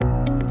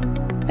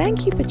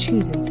Thank you for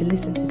choosing to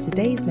listen to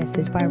today's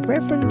message by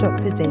Reverend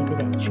Dr. David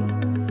Entry.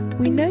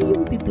 We know you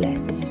will be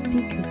blessed as you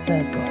seek and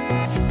serve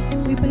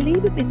God. We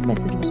believe that this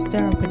message will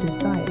stir up a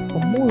desire for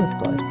more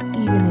of God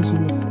even as you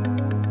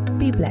listen.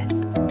 Be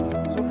blessed.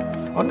 So,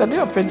 on the day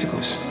of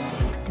Pentecost,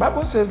 the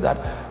Bible says that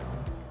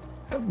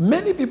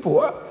many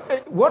people,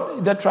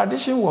 what the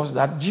tradition was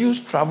that Jews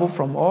travel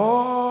from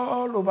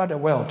all over the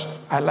world.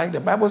 I like the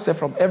Bible said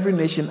from every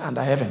nation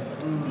under heaven.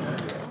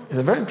 It's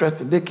very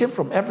interesting. They came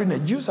from every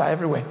nation. Jews are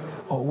everywhere,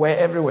 or were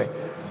everywhere.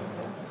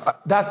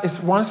 That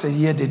is once a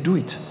year they do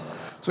it.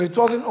 So it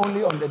wasn't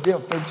only on the day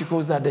of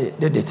Pentecost that they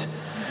did it.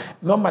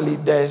 Normally,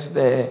 there's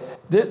the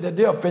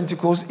day of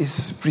Pentecost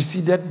is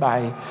preceded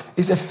by,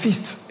 it's a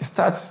feast. It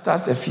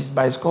starts a feast,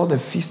 but it's called the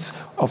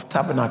Feast of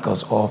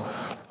Tabernacles, or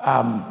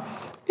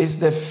it's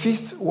the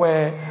feast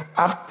where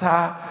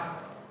after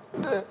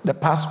the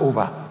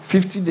Passover,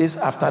 50 days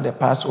after the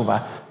Passover,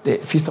 the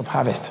Feast of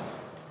Harvest.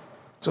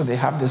 So they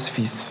have this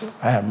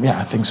feast.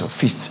 I think so.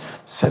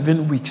 Feast.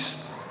 7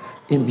 weeks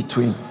in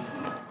between.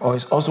 Or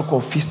it's also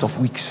called Feast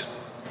of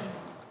Weeks.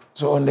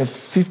 So on the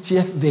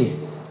 50th day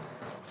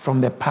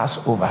from the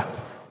Passover,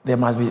 there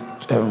must be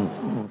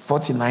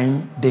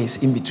 49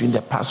 days in between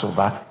the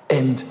Passover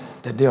and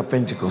the day of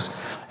Pentecost.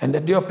 And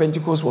the day of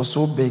Pentecost was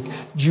so big,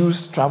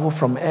 Jews travel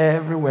from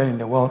everywhere in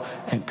the world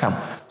and come.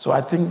 So I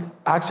think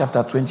Acts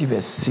chapter 20,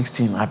 verse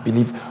 16, I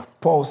believe,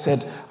 Paul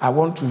said, I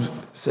want to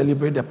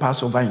celebrate the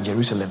Passover in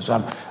Jerusalem.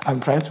 So I'm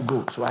trying to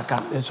go. So I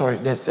can't,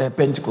 there's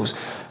Pentecost.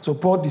 So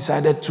Paul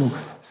decided to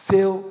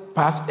sail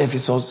past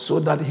Ephesus so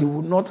that he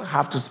would not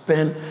have to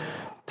spend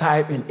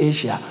time in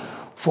Asia.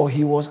 For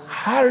he was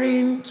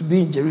hurrying to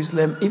be in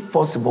Jerusalem, if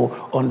possible,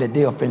 on the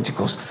day of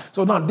Pentecost.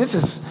 So now this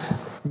is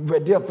the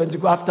day of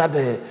Pentecost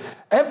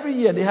every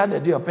year they had the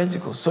day of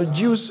Pentecost. So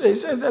Jews,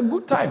 it's a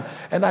good time.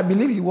 And I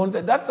believe he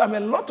wanted, that time a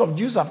lot of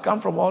Jews have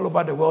come from all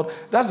over the world.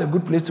 That's a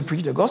good place to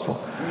preach the gospel.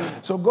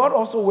 So God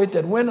also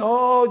waited when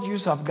all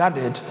Jews have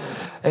gathered,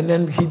 and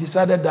then he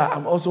decided that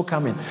I'm also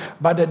coming.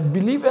 But the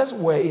believers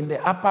were in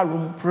the upper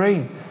room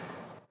praying.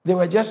 They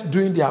were just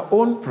doing their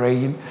own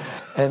praying,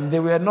 and they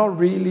were not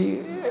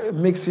really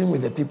mixing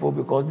with the people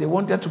because they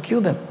wanted to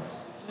kill them.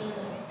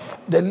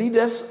 The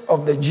leaders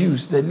of the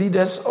Jews, the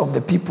leaders of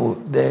the people,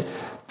 the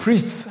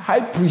priests,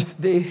 high priests,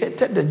 they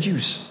hated the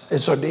Jews.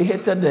 And so they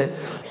hated the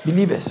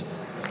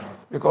believers.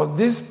 Because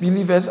these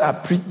believers are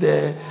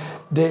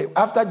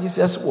after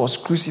Jesus was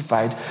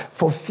crucified,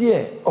 for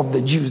fear of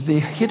the Jews, they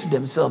hid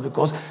themselves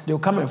because they'll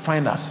come and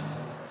find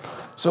us.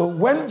 So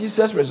when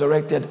Jesus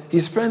resurrected, he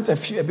spent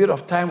a bit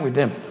of time with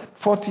them,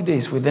 40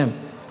 days with them,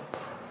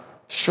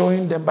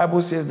 showing them.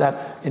 Bible says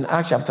that in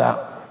Acts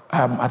chapter,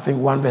 I think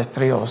 1 verse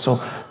 3 or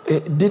so,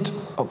 it did,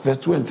 verse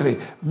 2 and 3,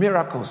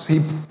 miracles. He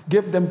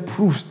gave them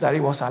proofs that he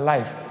was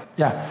alive.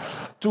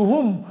 To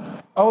whom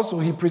also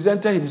he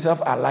presented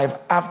himself alive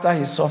after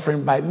his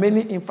suffering by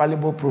many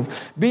infallible proofs,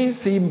 being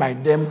seen by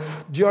them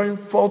during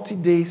 40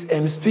 days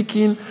and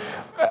speaking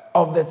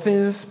of the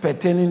things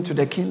pertaining to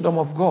the kingdom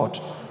of God.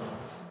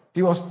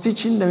 He was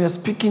teaching them, he was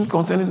speaking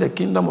concerning the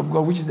kingdom of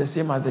God, which is the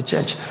same as the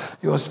church.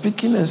 He was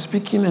speaking and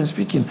speaking and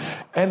speaking.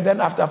 And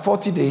then after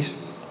 40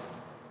 days,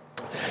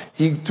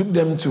 he took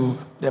them to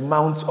the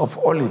Mount of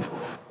Olives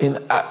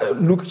in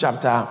Luke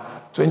chapter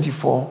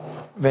 24,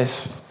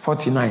 verse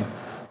 49.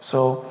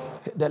 So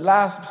the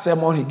last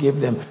sermon he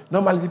gave them,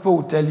 normally people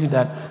will tell you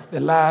that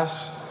the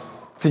last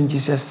thing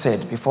Jesus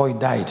said before he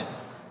died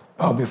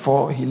or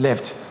before he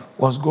left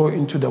was go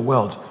into the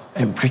world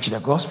and preach the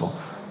gospel.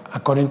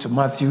 According to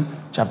Matthew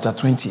chapter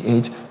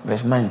 28,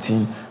 verse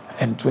 19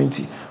 and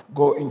 20.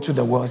 Go into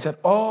the world. He said,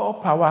 all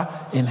power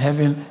in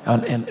heaven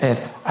and in earth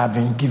have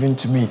been given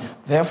to me.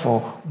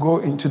 Therefore, go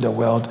into the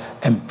world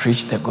and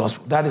preach the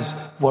gospel. That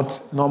is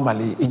what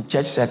normally in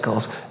church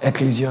circles,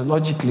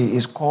 ecclesiologically,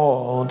 is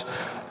called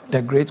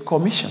the Great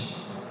Commission.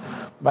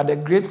 But the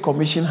Great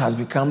Commission has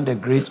become the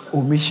Great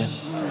Omission.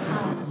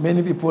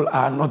 Many people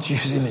are not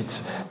using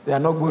it. They are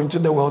not going to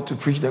the world to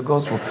preach the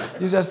gospel.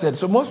 Jesus said,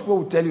 so most people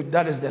will tell you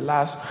that is the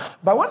last.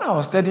 But when I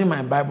was studying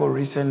my Bible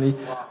recently,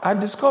 I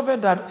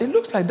discovered that it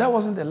looks like that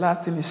wasn't the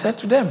last thing he said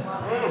to them.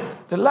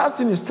 The last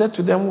thing he said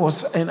to them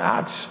was in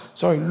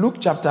Luke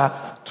chapter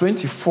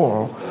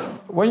 24,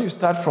 when you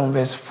start from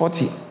verse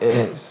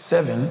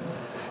 47,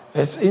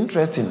 it's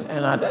interesting.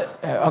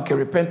 And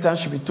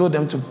repentance should be told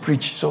them to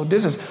preach. So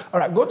this is, all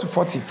right, go to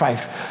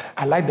 45.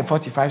 I like the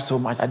 45 so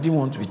much. I didn't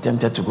want to be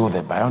tempted to go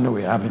there, but I know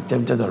we have been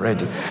tempted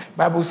already.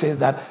 Bible says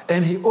that,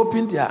 and he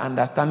opened their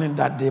understanding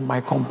that they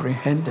might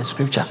comprehend the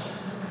scripture.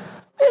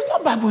 It's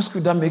not Bible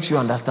school that makes you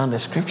understand the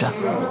scripture.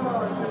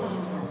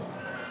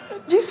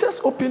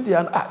 Jesus opened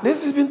their,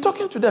 this has been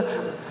talking to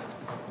them.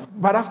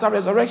 But after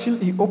resurrection,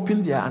 he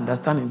opened their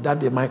understanding that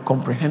they might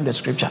comprehend the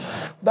scripture.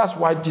 That's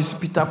why this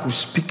Peter could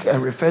speak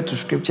and refer to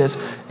scriptures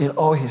in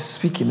all his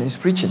speaking and his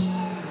preaching.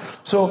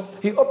 So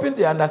he opened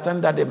their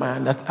understanding that they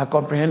might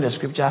comprehend the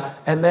scripture.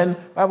 And then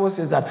Bible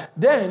says that,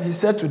 then he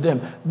said to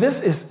them,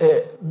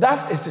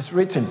 that is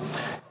written.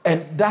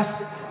 And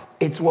thus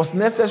it was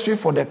necessary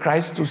for the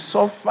Christ to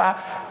suffer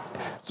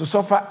to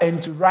suffer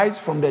and to rise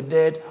from the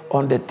dead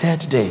on the third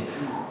day.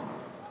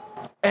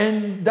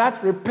 And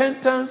that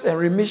repentance and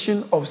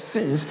remission of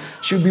sins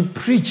should be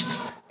preached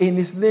in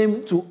his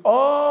name to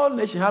all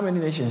nations. How many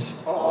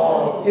nations?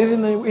 All.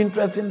 Isn't it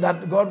interesting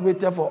that God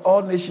waited for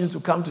all nations to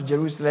come to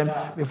Jerusalem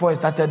before he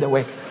started the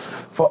work?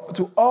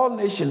 To all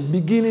nations,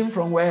 beginning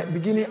from where?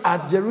 Beginning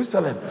at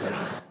Jerusalem.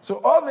 So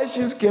all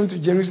nations came to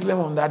Jerusalem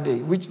on that day,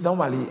 which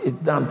normally it's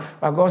done.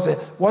 But God said,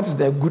 what is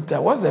the good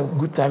time? What's the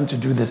good time to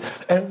do this?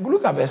 And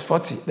look at verse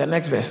 40, the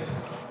next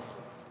verse.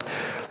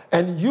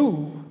 And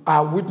you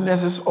are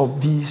witnesses of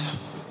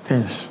these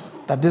things,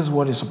 that this is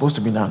what is supposed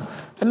to be done.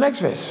 The next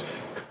verse.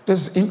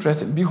 This is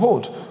interesting.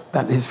 Behold,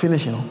 that is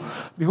finishing.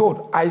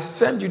 Behold, I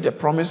send you the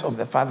promise of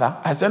the Father.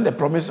 I send the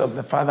promise of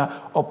the Father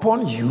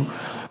upon you.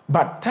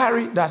 But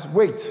tarry, that's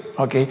wait,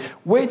 okay?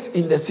 Wait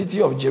in the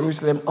city of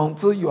Jerusalem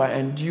until you are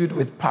endued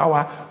with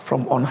power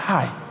from on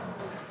high.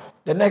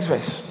 The next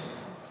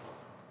verse.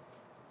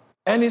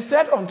 And he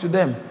said unto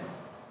them,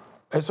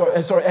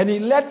 and he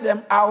led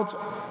them out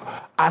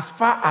as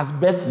far as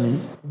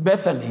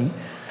Bethany,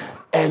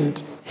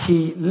 and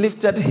he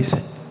lifted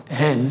his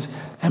hands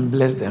and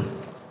blessed them.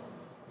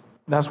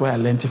 That's where I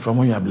learned it from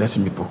when you are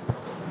blessing people.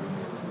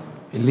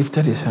 He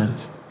lifted his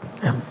hands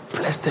and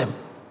blessed them.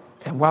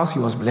 And whilst he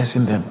was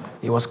blessing them,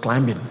 he was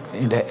climbing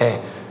in the air.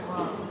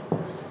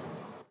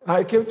 Now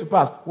it came to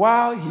pass,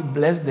 while he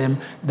blessed them,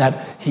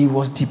 that he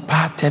was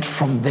departed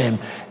from them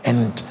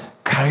and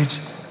carried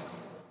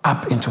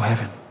up into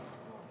heaven.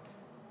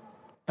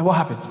 And what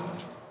happened?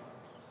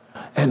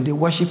 And they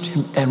worshipped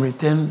him and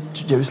returned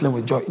to Jerusalem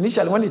with joy.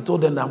 Initially, when he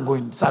told them that I'm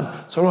going,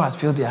 sorrow has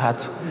filled their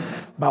hearts.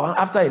 But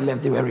after he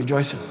left, they were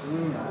rejoicing.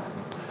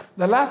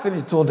 The last thing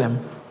he told them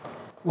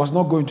was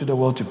not going to the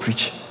world to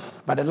preach.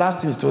 But the last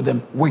thing he told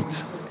them,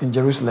 wait in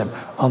Jerusalem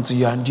until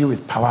you are endued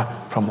with power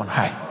from on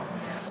high.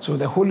 So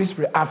the Holy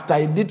Spirit, after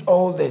he did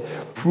all the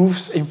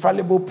proofs,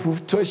 infallible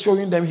proof,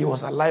 showing them he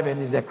was alive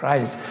and is the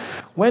Christ,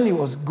 when he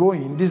was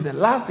going, this is the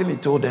last thing he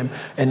told them,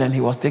 and then he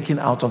was taken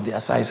out of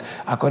their sight,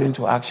 according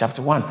to Acts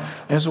chapter 1.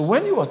 And so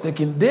when he was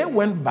taken, they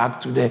went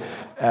back to the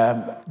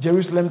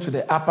Jerusalem, to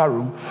the upper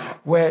room,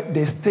 where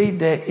they stayed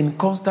there in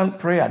constant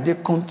prayer. They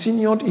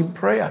continued in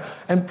prayer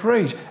and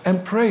prayed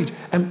and prayed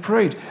and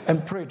prayed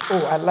and prayed.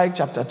 Oh, I like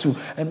chapter 2.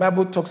 And the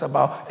Bible talks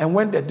about, and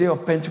when the day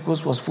of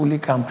Pentecost was fully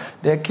come,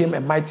 there came a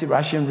mighty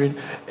rushing wind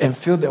and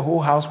filled the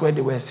whole house where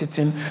they were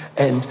sitting,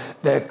 and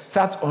there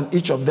sat on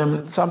each of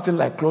them something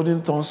like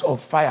clothing tongues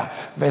of fire.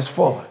 Verse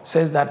 4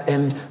 says that,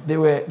 and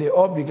they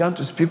all began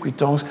to speak with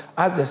tongues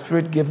as the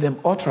Spirit gave them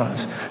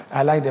utterance.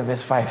 I like the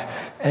verse 5.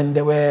 And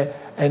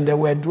they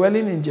were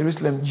dwelling in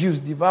Jerusalem Jews,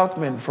 devout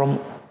men from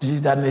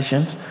the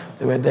nations.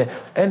 They were there.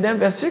 And then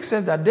verse 6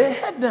 says that they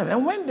heard them.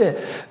 And when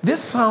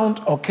this sound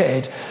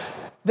occurred,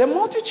 the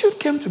multitude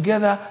came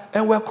together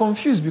and were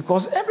confused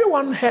because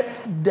everyone heard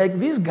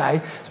this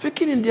guy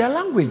speaking in their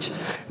language.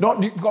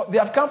 They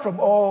have come from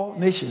all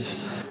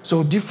nations,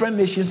 so different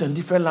nations and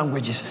different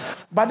languages.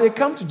 But they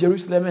come to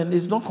Jerusalem and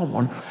it's not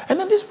common. And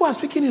then these people are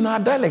speaking in our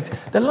dialect,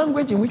 the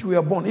language in which we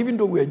were born. Even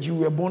though we are Jew,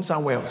 we were born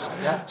somewhere else.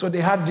 Yeah. So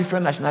they had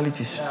different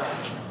nationalities.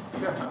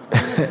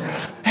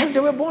 Yeah. And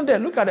they were born there.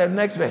 Look at the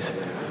next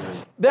verse.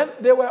 Then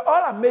they were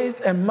all amazed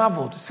and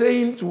marveled,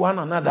 saying to one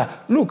another,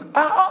 look,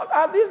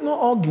 are these not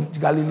all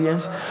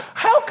Galileans?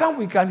 How come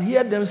we can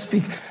hear them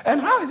speak?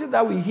 And how is it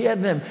that we hear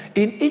them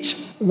in each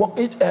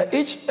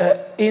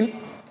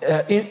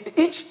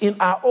in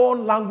our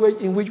own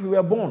language in which we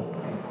were born?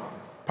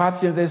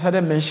 Parthians, they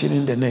started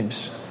mentioning the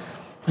names.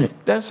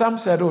 Then some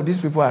said, oh,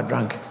 these people are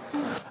drunk.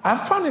 I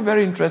found it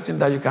very interesting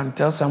that you can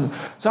tell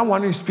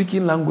someone who is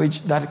speaking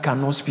language that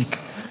cannot speak,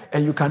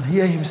 and you can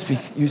hear him speak.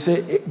 You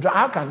say,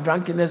 how can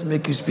drunkenness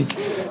make you speak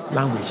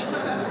language?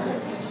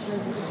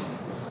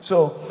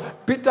 So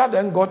Peter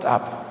then got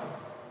up,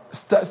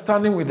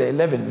 standing with the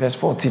 11, verse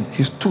 14.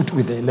 He stood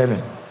with the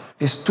 11.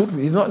 He stood,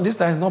 this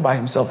time is not by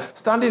himself.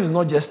 Standing is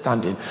not just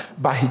standing,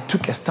 but he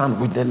took a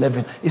stand with the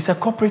 11. It's a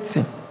corporate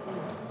thing.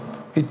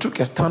 He took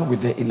a stand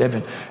with the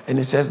 11. And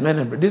he says, men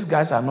and brothers, these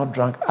guys are not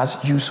drunk as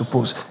you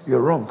suppose.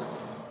 You're wrong.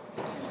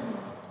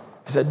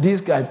 He said, this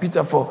guy,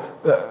 Peter,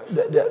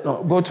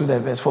 go to the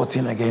verse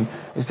 14 again.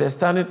 He said,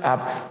 standing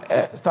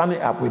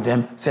up with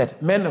them,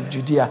 said, men of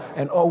Judea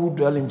and all who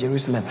dwell in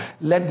Jerusalem,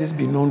 let this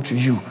be known to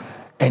you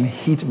and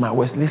heed my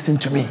words. Listen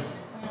to me.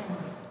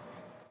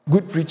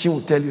 Good preaching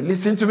will tell you,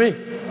 listen to me.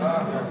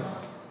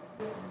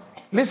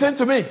 Listen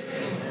to me.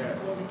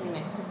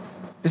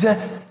 He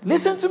said,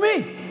 listen to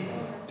me.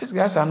 These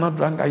guys are not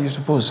drunk as you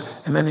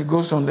suppose. And then he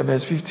goes on to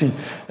verse 15.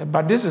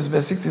 But this is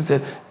verse 16. He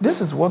said,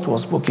 this is what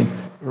was spoken.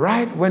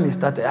 Right when he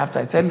started, after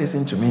I said,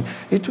 listen to me,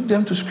 he took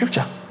them to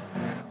scripture.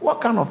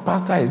 What kind of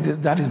pastor is this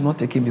that is not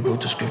taking people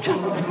to scripture?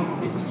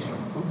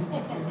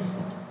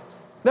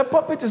 The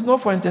pulpit is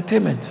not for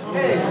entertainment.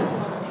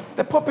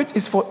 The pulpit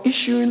is for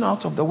issuing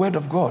out of the word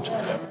of God.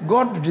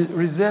 God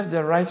reserves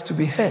the right to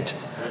be heard.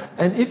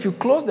 And if you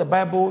close the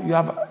Bible, you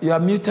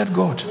have muted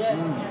God.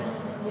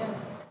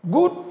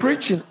 Good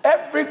preaching,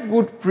 every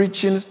good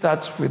preaching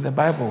starts with the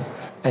Bible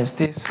and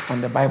stays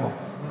on the Bible.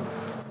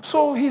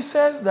 So he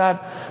says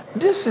that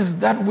this is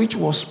that which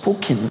was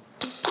spoken.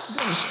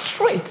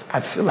 Straight, I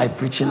feel like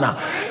preaching now.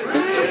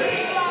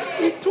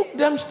 He took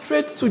them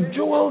straight to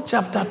Joel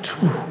chapter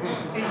 2.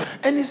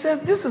 And he says,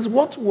 this is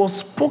what was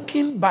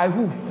spoken by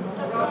who?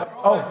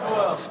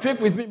 Oh, speak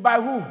with me. By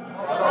who?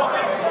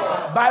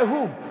 By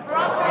who?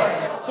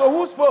 So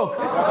who spoke?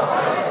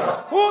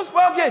 Who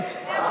spoke it?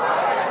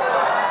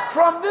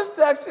 From this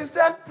text, it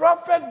says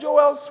Prophet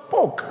Joel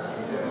spoke.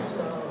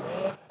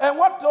 And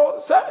what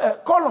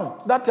column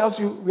that tells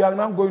you we are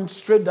now going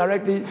straight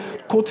directly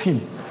quote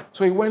him.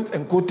 So he went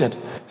and quoted,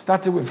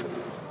 started with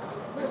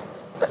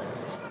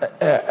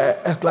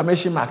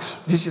exclamation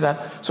marks. Do you see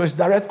that? So it's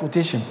direct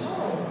quotation.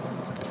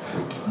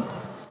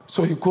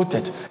 So he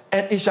quoted,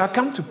 and it shall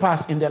come to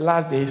pass in the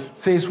last days,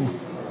 says who?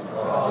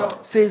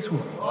 Says who?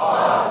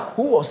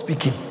 Who was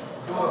speaking?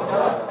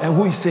 And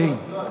who is saying?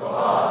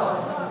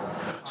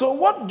 So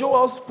what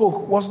Joel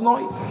spoke was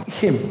not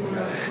him.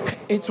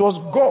 It was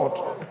God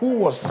who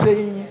was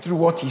saying through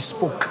what he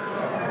spoke.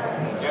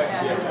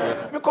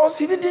 Because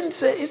he didn't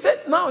say, he said,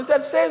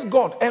 says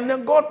God. And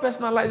then God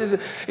personalizes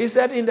it. He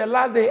said, in the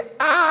last day,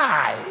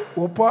 I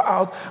will pour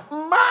out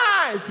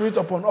my spirit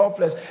upon all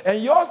flesh.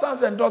 And your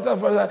sons and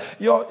daughters,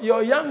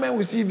 your young men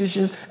will see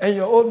visions, and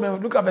your old men will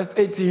look at verse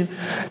 18.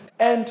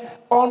 And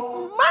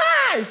on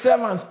my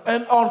servants,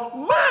 and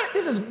on my,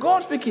 this is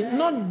God speaking,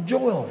 not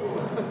Joel.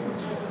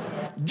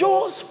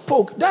 Joel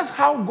spoke. That's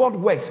how God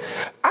works.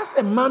 As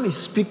a man is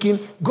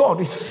speaking,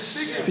 God is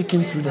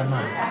speaking through the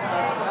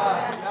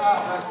man.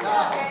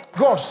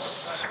 God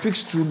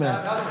speaks through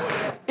men.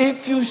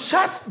 If you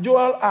shut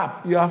Joel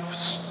up, you have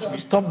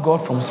stopped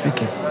God from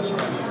speaking.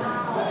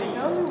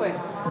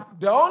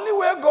 The only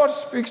way God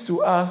speaks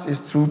to us is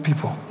through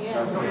people.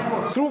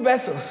 Through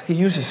vessels he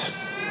uses.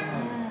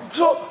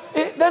 So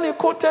then he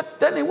quoted,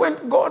 then he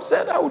went, God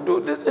said, I will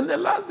do this in the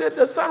last day.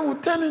 The sun will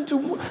turn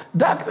into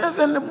darkness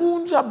and the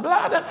moon shall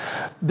blood. And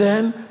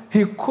then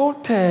he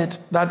quoted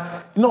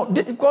that,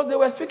 because they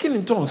were speaking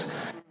in tongues.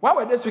 Why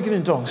were they speaking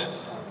in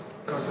tongues?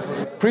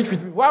 Preach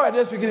with me. Why were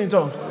they speaking in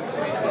tongues?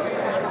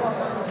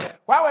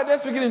 Why were they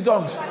speaking in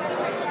tongues?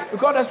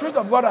 Because the Spirit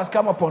of God has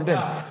come upon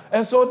them.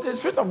 And so the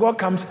Spirit of God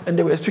comes and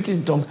they were speaking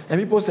in tongues. And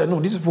people said,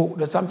 no,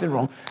 there's something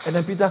wrong. And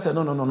then Peter said,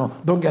 no,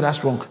 don't get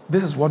us wrong.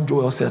 This is what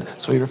Joel said.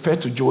 So he referred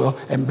to Joel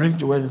and bring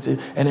Joel and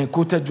then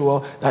quoted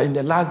Joel that in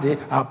the last day,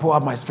 I'll pour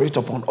out my Spirit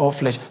upon all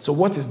flesh. So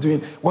what is doing,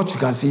 what you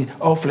can see,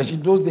 all flesh.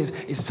 In those days,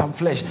 it's some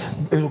flesh.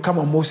 It will come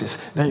on Moses.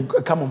 Then it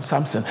will come on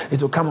Samson.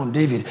 It will come on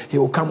David. It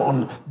will come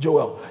on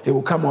Joel. It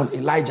will come on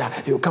Elijah.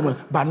 It will come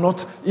on, but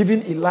not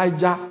even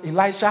Elijah.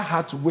 Elisha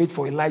had to wait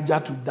for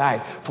Elijah to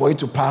die for it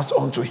to pass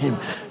on to him.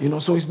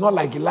 So it's not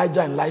like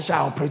Elijah and Elisha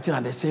are operating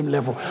at the same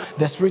level.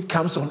 The Spirit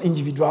comes on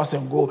individuals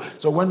and go.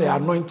 So when they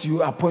anoint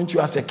you, appoint you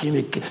as a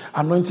king,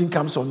 anointing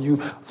comes on you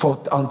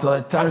until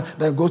a time,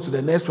 then goes to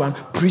the next one.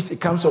 Priest,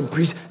 it comes on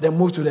priest, then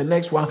moves to the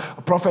next one.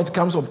 A prophet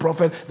comes on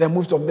prophet, then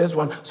moves to the next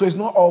one. So it's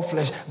not all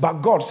flesh.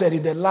 But God said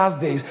in the last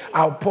days,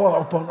 I'll pour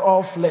upon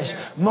all flesh,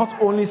 not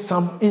only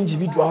some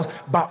individuals,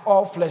 but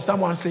all flesh.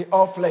 Someone say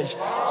all flesh.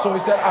 So he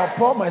said, I'll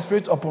pour my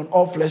Spirit upon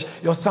all flesh,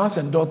 your sons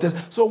and daughters.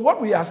 So what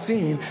we are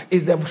seeing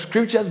is the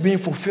scriptures being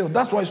fulfilled.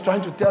 That's what he's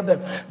trying to tell them.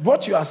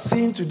 What you are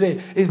seeing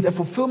today is the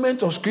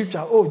fulfillment of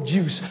scripture. Oh,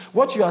 Jews.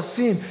 What you are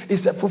seeing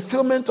is the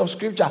fulfillment of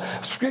scripture.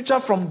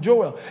 Scripture from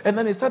Joel. And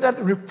then he started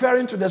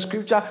referring to the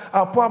scripture.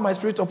 I'll pour my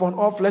Spirit upon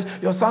all flesh.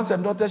 Your sons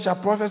and daughters shall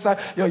prophesy.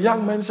 Your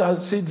young men shall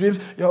see dreams.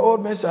 Your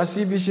old men shall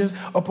see visions.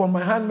 Upon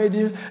my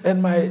handmaidens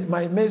and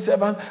my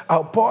maidservants,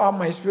 I'll pour out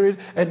my Spirit,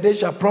 and they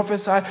shall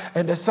prophesy,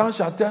 and the sun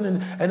shall turn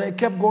in. And it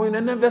kept going.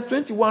 And then verse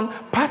 21,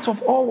 part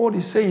of all what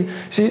he's saying,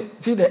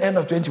 see the end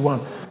of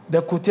 21.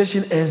 The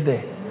quotation ends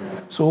there.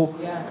 So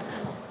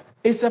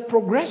it's a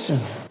progression.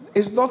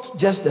 It's not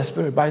just the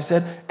Spirit, but he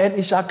said, and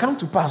it shall come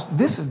to pass.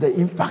 This is the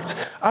impact.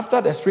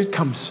 After the Spirit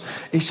comes,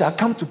 it shall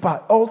come to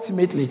pass.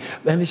 Ultimately,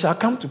 then it shall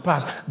come to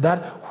pass that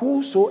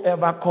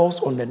whosoever calls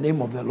on the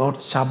name of the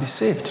Lord shall be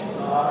saved.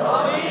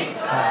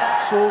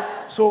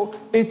 So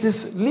it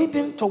is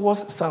leading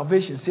towards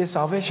salvation. Say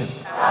salvation.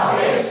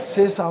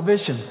 Say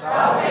salvation.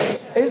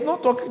 It's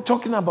not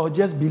talking about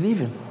just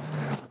believing.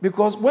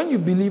 Because when you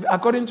believe,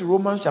 according to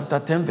Romans chapter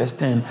 10, verse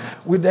 10,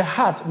 with the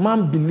heart,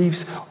 man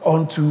believes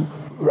unto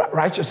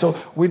righteousness. So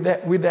with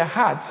the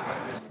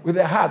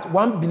heart,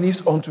 one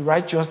believes unto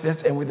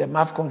righteousness, and with the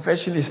mouth,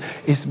 confession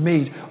is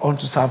made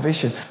unto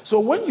salvation. So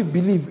when you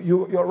believe,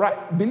 you're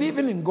right.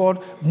 Believing in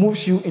God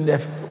moves you in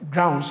the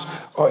grounds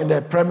or in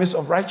the premise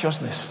of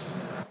righteousness.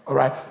 All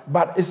right,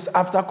 but it's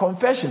after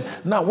confession.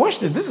 Now, watch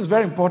this. This is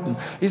very important.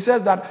 He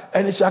says that,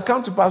 and it shall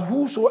come to pass,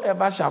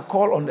 whosoever shall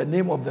call on the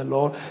name of the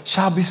Lord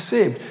shall be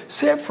saved.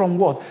 Saved from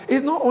what?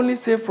 It's not only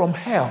saved from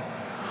hell.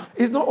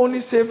 It's not only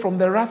saved from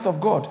the wrath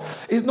of God.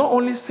 It's not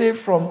only saved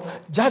from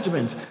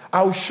judgment.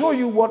 I'll show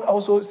you what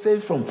also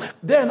saved from.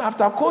 Then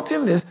after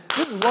quoting this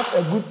is what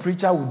a good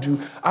preacher would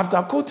do.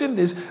 After quoting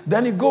this,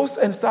 then he goes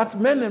and starts,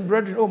 men and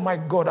brethren. Oh my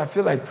God, I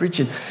feel like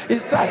preaching. He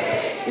starts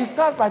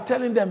by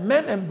telling them,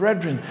 men and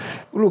brethren.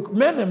 Look,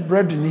 men and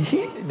brethren,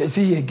 they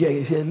see again,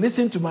 he said,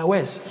 listen to my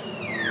words.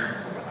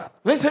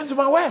 Listen to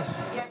my words.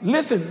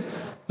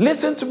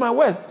 Listen to my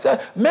words. Say,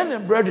 men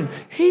and brethren,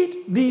 heed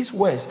these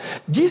words.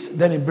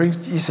 Then he brings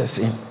Jesus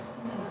in.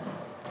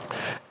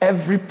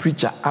 Every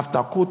preacher,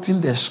 after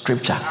quoting the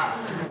scripture,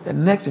 the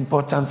next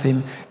important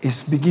thing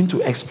is begin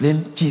to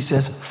explain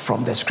Jesus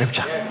from the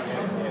scripture.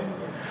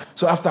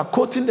 So after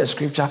quoting the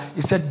scripture,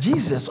 he said,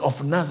 Jesus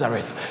of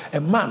Nazareth,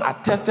 a man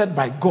attested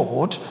by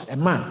God,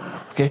 man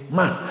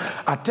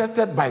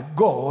attested by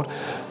God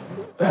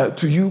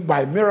to you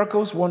by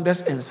miracles,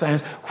 wonders, and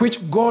signs,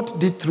 which God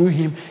did through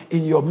him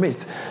in your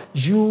midst.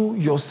 You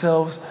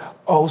yourselves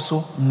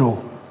also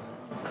know.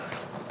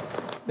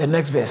 The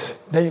next verse,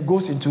 then it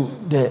goes into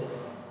the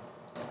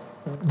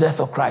death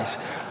of Christ.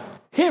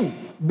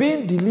 Him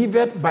being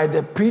delivered by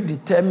the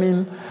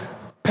predetermined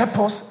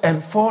purpose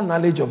and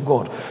foreknowledge of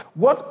God.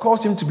 What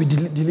caused him to be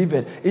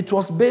delivered? It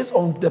was based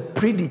on the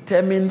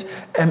predetermined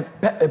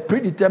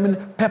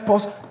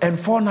purpose and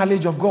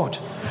foreknowledge of God.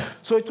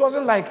 So it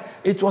wasn't like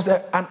it was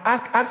an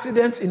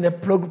accident in the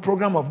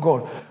program of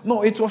God.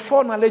 No, it was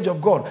foreknowledge of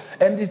God.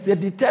 And it's the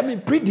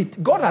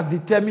God has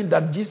determined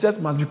that Jesus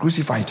must be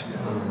crucified.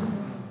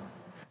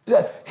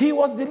 He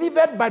was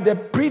delivered by the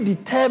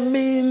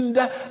predetermined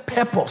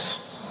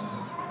purpose.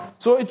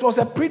 So it was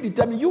a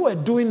predetermined, you were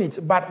doing it,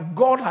 but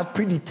God had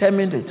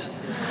predetermined it.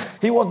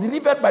 He was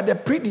delivered by the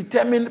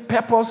predetermined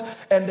purpose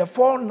and the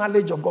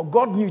foreknowledge of God.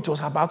 God knew it was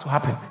about to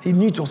happen. He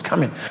knew it was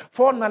coming.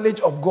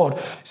 Foreknowledge of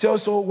God.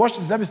 So watch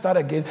this, let me start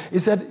again. He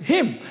said,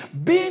 him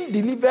being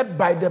delivered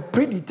by the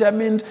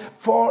predetermined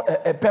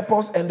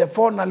purpose and the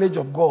foreknowledge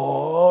of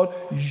God,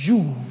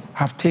 you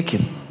have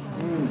taken.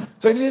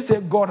 So he didn't say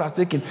God has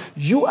taken.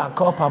 You are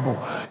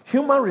culpable.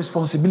 Human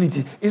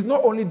responsibility is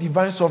not only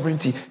divine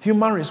sovereignty.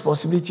 Human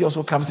responsibility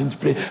also comes into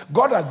play.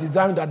 God has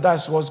designed that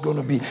that's what's going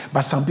to be,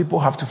 but some people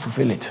have to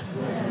fulfill it.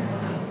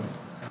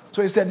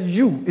 So he said,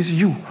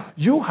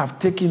 you have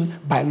taken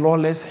by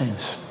lawless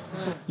hands.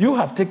 You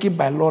have taken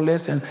by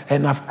lawless hands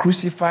and have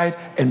crucified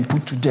and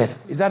put to death.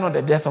 Is that not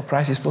the death of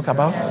Christ he spoke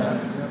about?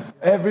 Yes.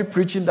 Every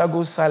preaching that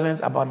goes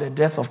silent about the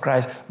death of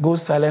Christ,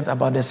 goes silent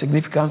about the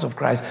significance of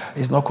Christ,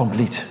 is not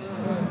complete.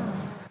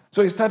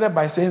 So he started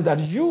by saying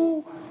that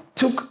you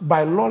took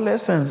by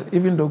lawless hands,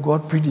 even though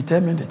God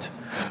predetermined it.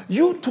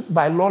 You took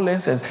by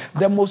lawless hands.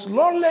 The most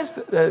lawless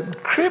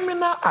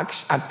criminal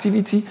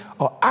activity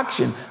or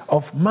action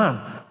of man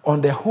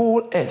on the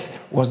whole earth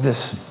was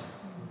this.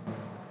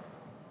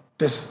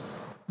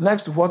 This.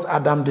 Next to what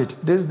Adam did.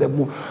 This is the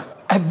move.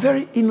 A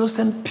very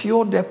innocent,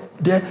 pure,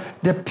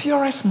 the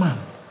purest man,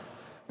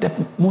 the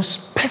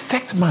most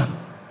perfect man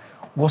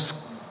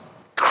was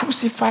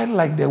crucified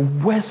like the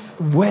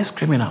worst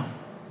criminal.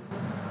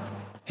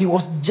 He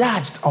was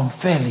judged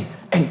unfairly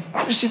and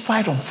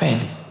crucified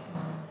unfairly.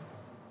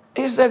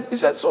 He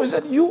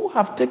said, you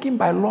have taken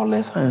by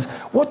lawless hands.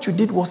 What you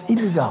did was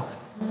illegal.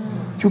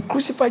 You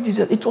crucified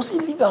Jesus. It was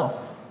illegal.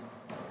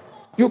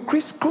 You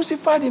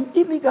crucified him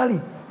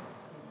illegally.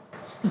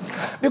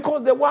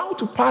 Because they were out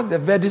to pass the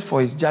verdict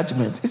for his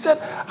judgment. He said,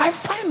 I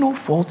find no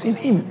fault in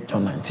him.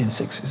 John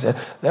 19:6. He said,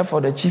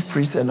 therefore the chief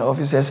priests and the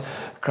officers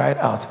cried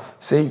out,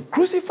 saying,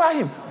 crucify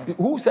him.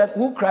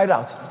 Who cried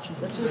out?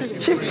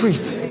 Chief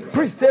priest.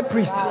 Priest. Say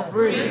priest.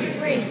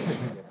 Priest.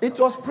 It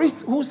was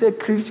priests who said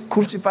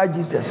crucify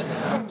Jesus.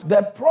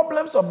 The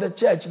problems of the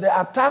church,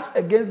 the attacks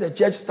against the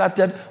church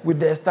started with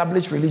the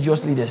established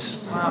religious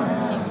leaders.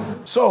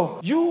 Wow. So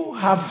you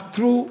have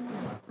through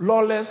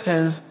lawless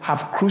hands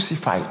have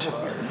crucified.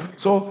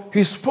 So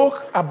he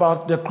spoke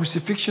about the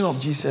crucifixion of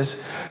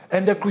Jesus,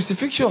 and the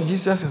crucifixion of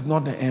Jesus is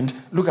not the end.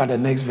 Look at the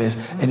next verse,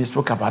 and he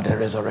spoke about the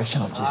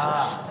resurrection of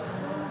Jesus.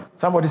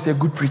 Somebody say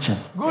good preaching.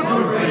 Good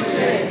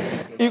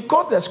preaching. He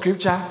quotes the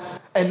scripture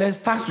and then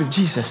starts with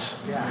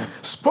Jesus.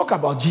 Spoke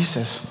about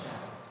Jesus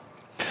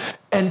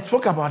and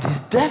spoke about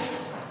his death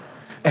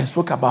and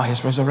spoke about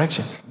his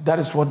resurrection. That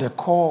is what the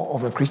core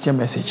of a Christian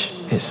message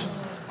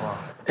is.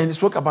 And he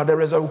spoke about the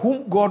resurrection,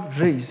 whom God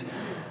raised.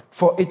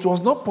 For it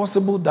was not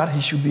possible that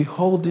he should be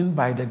holding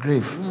by the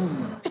grave.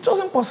 It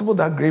wasn't possible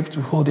that grave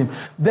to hold him.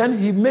 Then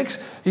he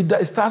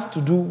starts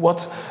to do what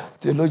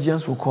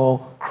theologians will call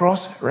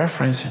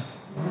cross-referencing.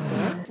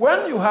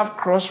 When you have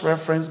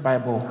cross-reference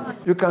Bible,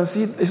 you can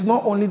see it's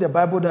not only the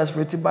Bible that's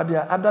written, but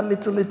there are other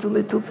little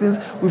things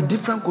with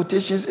different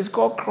quotations. It's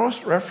called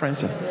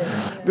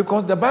cross-referencing.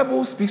 Because the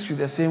Bible speaks with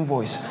the same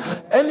voice.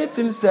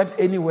 Anything said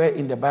anywhere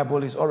in the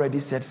Bible is already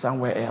said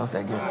somewhere else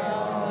again.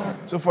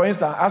 So for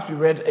instance, as we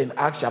read in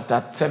Acts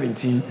chapter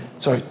 2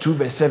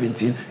 verse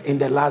 17, in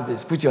the last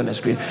days, put it on the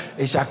screen,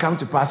 it shall come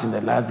to pass in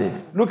the last day.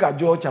 Look at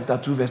Joel chapter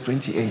 2 verse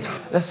 28.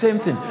 The same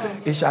thing.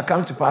 It shall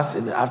come to pass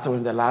in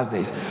the last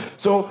days.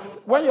 So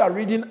when you are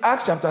reading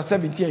Acts chapter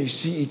 17 and you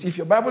see it, if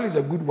your Bible is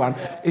a good one,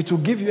 it will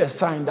give you a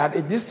sign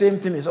that this same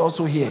thing is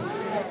also here.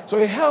 So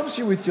it helps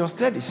you with your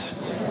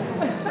studies.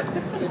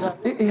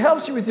 It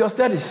helps you with your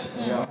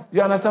studies.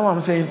 You understand what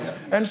I'm saying?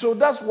 And so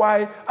that's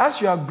why,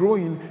 as you are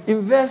growing,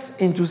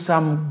 invest into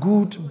some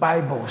good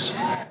Bibles.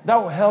 That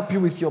will help you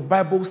with your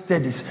Bible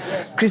studies.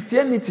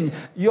 Christianity,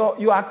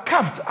 you are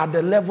capped at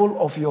the level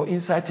of your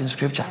insight in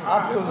Scripture.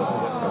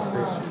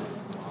 Absolutely.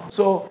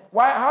 So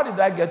how did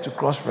I get to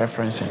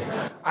cross-referencing?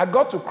 I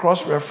got to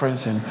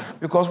cross-referencing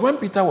because when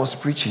Peter was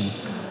preaching,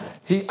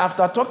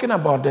 after talking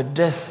about the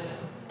death,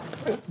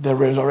 the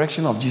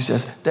resurrection of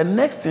Jesus, the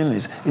next thing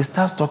is he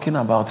starts talking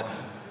about,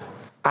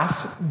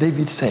 as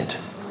David said.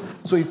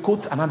 So he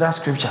quotes another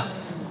scripture.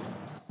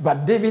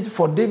 But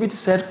David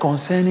said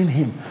concerning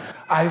him,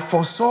 I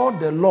foresaw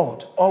the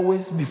Lord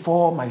always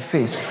before my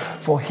face,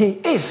 for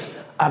he is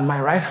at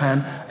my right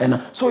hand.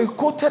 And so he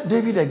quoted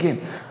David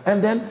again.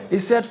 And then he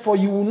said, for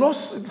you will not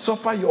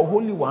suffer your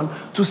Holy One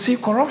to see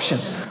corruption.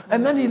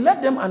 And then he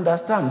let them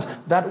understand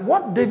that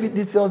what David,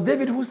 it was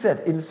David who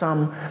said in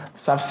Psalm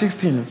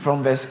 16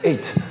 from verse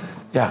 8.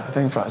 Yeah, I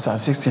think from Psalm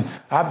 16,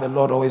 I have the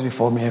Lord always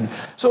before me.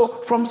 So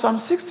from Psalm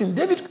 16,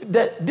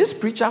 this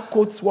preacher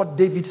quotes what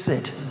David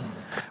said.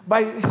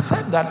 But he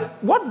said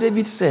that what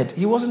David said,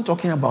 he wasn't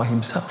talking about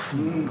himself.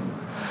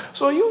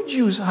 So you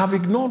Jews have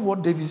ignored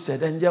what David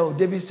said, and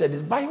David said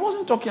this, but he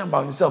wasn't talking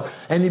about himself.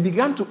 And he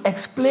began to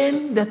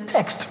explain the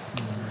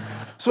text.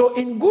 So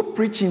in good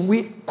preaching,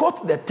 we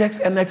quote the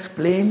text and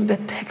explain the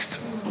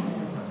text.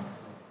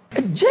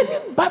 A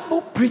genuine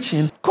Bible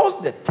preaching quotes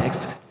the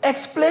text,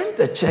 explains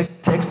the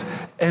text,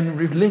 and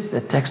relates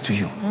the text to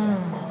you.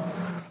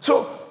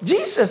 So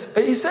Jesus,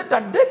 he said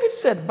that David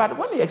said, but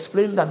when he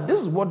explained that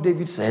this is what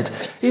David said,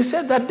 he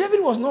said that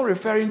David was not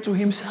referring to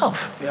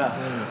himself.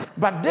 Yeah.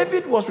 But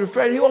David was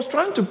he was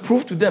trying to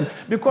prove to them,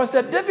 because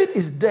that David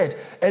is dead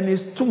and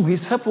his tomb,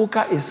 his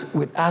sepulchre is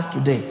with us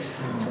today.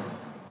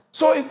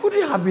 So it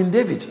couldn't have been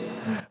David.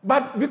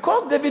 But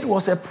because David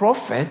was a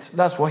prophet,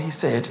 that's what he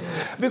said.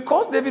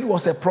 Because David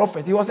was a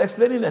prophet, he was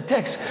explaining the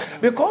text.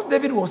 Because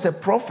David was a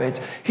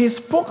prophet, he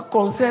spoke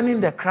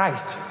concerning the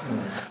Christ.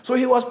 So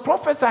he was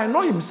prophesying,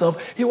 not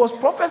himself, he was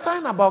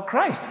prophesying about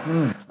Christ.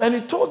 And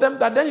he told them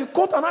that, then he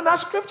quote another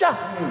scripture.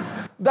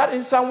 That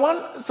in Psalm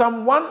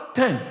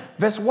 110,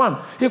 verse 1,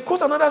 he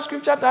quotes another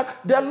scripture that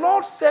the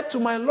Lord said to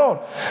my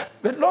Lord,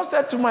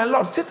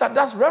 sit at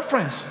that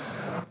reference.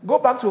 Go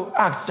back to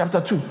Acts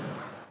chapter 2.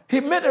 He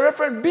made a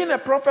reference, being a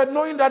prophet,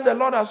 knowing that the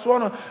Lord has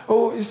sworn.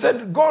 He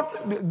said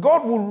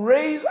God will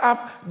raise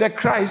up the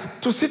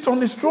Christ to sit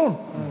on his throne.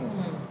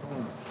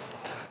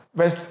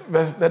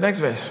 The next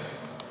verse.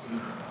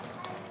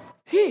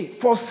 He,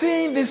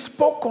 foreseeing this,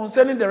 spoke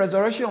concerning the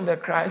resurrection of the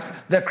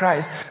Christ,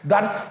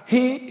 that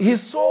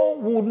his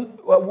soul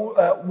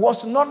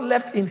was not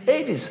left in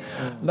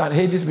Hades. That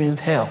Hades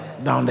means hell,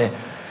 down there.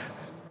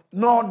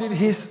 Nor did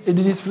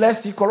his flesh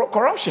see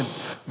corruption.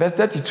 Verse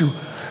 32.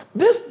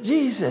 This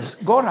Jesus,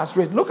 God has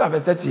raised. Look at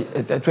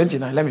verse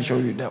 29. Let me show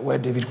you where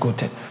David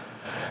quoted.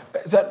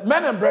 It said,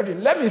 men and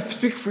brethren, let me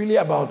speak freely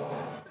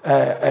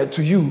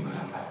to you.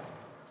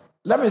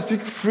 Let me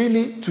speak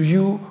freely to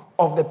you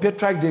of the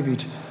patriarch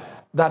David,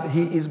 that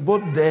he is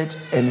both dead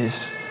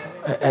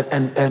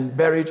and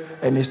buried,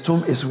 and his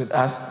tomb is with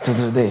us to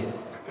today.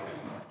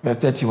 Verse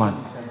 31.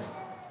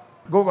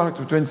 Go back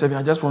to 27.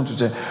 I just want to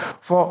say,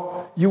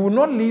 for you will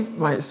not leave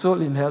my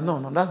soul in hell.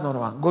 No, that's not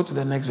one. Go to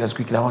the next verse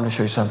quickly. I want to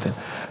show you something.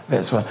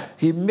 Verse 1.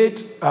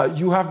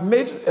 You have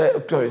made,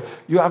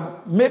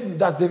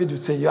 that's David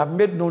would say, you have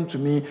made known to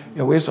me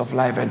your ways of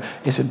life. And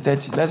it's in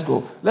 30. Let's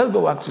go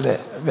back to the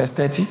verse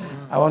 30.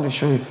 I want to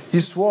show you. He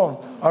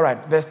swore. All right,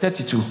 verse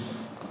 32.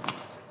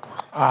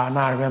 Now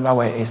I remember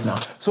where it is now.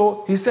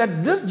 So he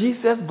said, this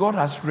Jesus God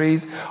has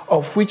raised,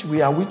 of which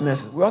we are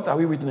witnesses. What are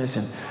we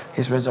witnessing?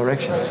 His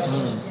resurrection.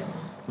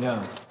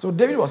 Yeah. So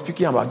David was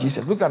speaking about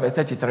Jesus. Look at verse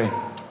 33.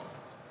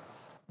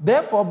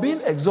 Therefore,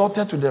 being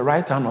exalted to the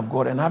right hand of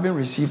God and having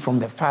received from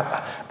the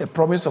Father the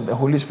promise of the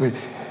Holy Spirit,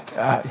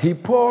 he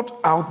poured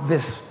out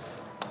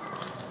this,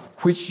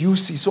 which you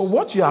see. So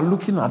what you are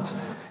looking at,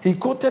 he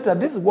quoted that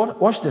this is what,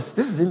 watch this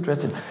is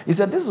interesting. He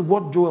said this is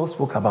what Joel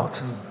spoke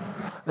about.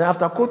 Then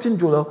after quoting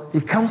Joel,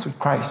 he comes with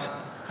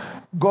Christ.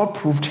 God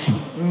proved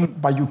him,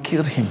 but you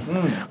killed him.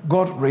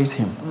 God raised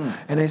him.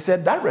 And he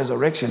said that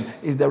resurrection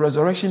is the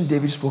resurrection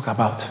David spoke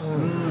about.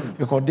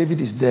 Because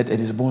David is dead and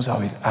his bones are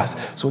with us.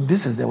 So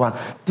this is the one.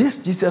 This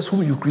Jesus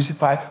whom you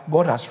crucify,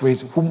 God has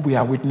raised, whom we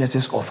are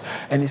witnesses of.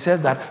 And he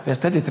says that, verse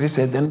 33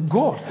 says, then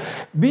God,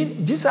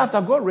 Jesus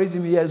after God raised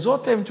him, he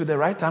exalted him to the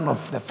right hand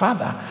of the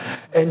Father.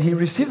 And he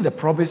received the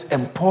promise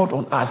and poured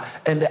on us.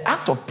 And the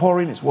act of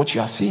pouring is what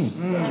you are seeing.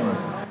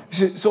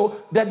 So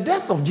the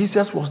death of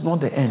Jesus was not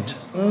the end.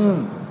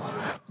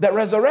 The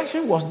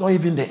resurrection was not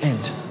even the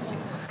end.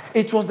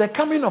 It was the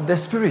coming of the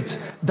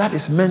Spirit that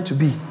is meant to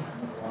be.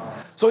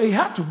 So he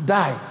had to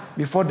die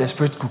before the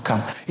Spirit could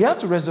come. He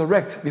had to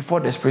resurrect before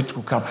the Spirit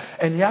could come.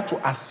 And he had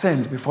to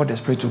ascend before the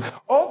Spirit could.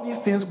 All these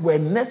things were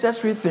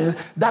necessary things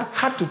that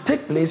had to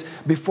take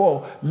place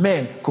before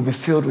men could be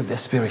filled with the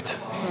Spirit.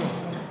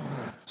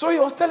 So he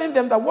was telling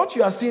them that what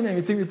you are seeing and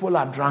you think people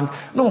are drunk,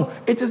 no,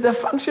 it is the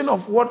function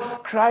of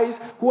what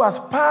Christ, who has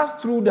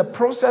passed through the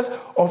process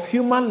of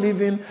human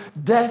living,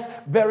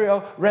 death,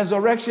 burial,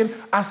 resurrection,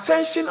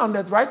 ascension on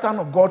the right hand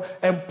of God,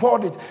 and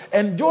poured it.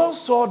 And Joel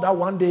saw that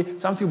one day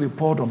something will be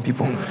poured on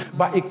people.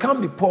 But it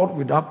can't be poured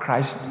without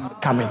Christ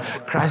coming,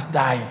 Christ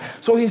dying.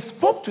 So he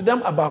spoke to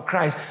them about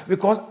Christ,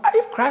 because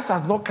if Christ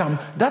has not come,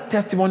 that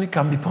testimony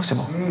can be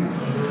possible.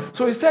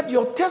 So he said,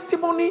 your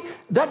testimony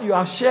that you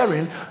are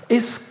sharing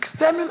is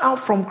stemming out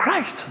from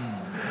Christ.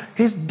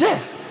 His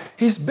death,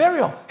 his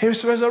burial,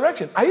 his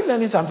resurrection. Are you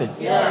learning something?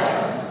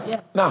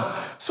 Yes. Now,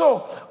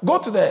 so go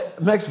to the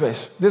next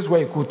verse. This is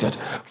where he quoted.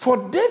 For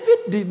David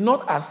did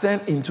not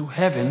ascend into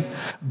heaven,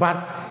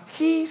 but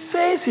he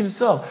says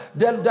himself,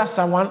 that's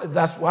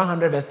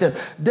 100 verse 10.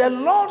 The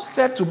Lord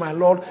said to my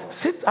Lord,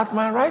 sit at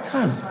my right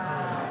hand.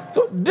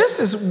 So this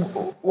is,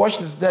 watch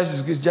this,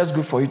 this is just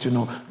good for you to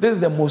know. This is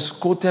the most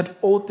quoted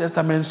Old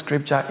Testament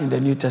scripture in the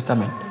New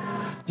Testament.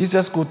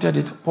 Jesus quoted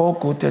it, Paul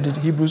quoted it,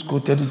 Hebrews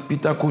quoted it,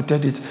 Peter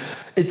quoted it.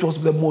 It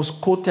was the most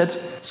quoted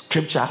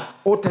scripture,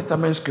 Old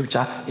Testament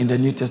scripture in the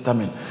New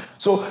Testament.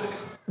 So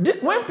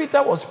when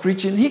Peter was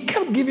preaching, he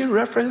kept giving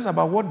reference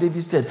about what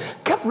David said.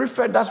 Kept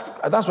referring, that's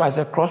why I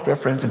said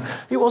cross-referencing.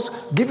 He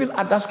was giving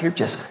other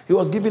scriptures.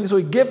 So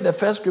he gave the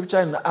first scripture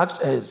in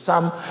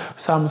Psalm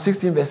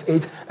 16 verse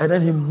 8, and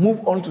then he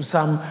moved on to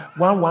Psalm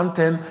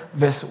 110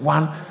 verse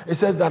 1. It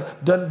says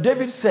that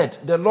David said,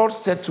 the Lord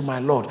said to my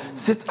Lord,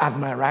 sit at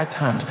my right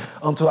hand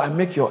until I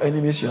make your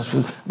enemies your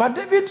footstool. But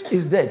David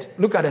is dead.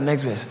 Look at the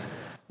next verse.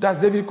 That's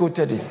David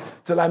quoted it.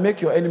 Till I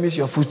make your enemies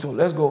your footstool.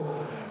 Let's go.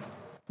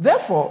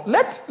 Therefore,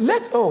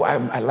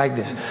 I like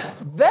this.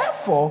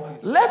 Therefore,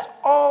 let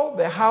all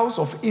the house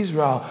of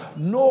Israel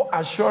know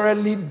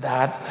assuredly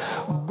that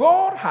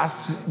God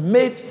has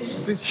made...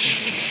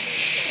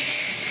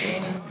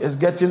 It's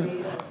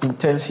getting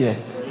intense here.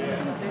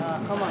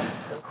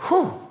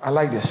 Whew, I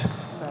like this.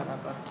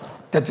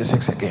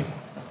 36 again.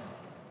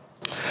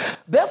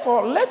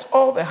 Therefore, let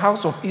all the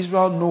house of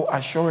Israel know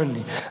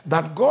assuredly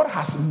that God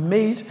has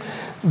made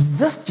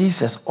this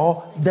Jesus,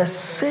 or the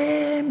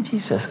same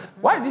Jesus.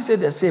 Why did he say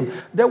the same?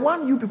 The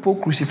one you people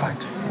crucified.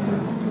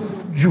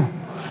 You.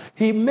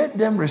 He made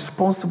them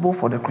responsible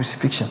for the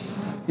crucifixion.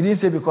 He didn't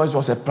say because it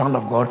was a plan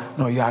of God.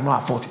 No, you are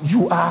not at fault.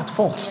 You are at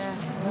fault.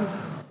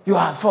 You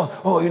are at fault.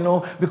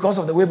 Oh, because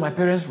of the way my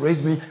parents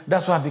raised me,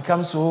 that's why I've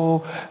become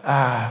so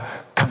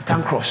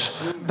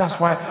cantankerous. That's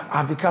why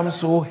I've become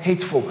so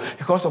hateful.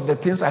 Because of the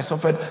things I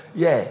suffered.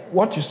 Yeah,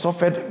 what you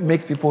suffered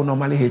makes people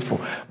normally hateful.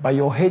 By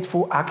your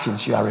hateful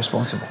actions, you are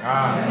responsible.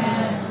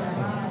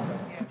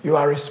 You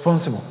are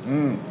responsible.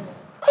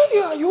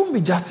 You won't be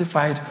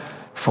justified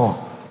for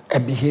a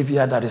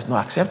behavior that is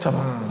not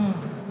acceptable.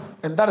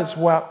 And that is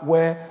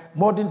where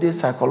modern day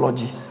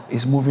psychology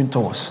is moving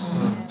towards.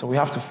 So we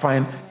have to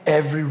find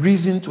every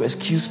reason to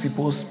excuse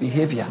people's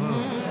behavior.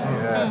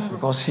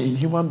 Because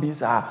human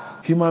beings are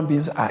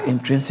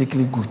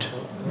intrinsically good.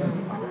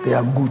 They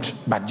are good,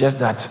 but just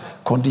that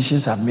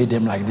conditions have made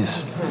them like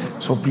this.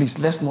 So please,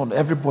 let's not,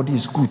 everybody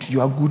is good.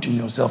 You are good in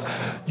yourself.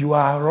 You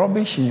are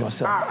rubbish in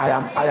yourself. I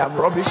am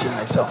rubbish in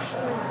myself.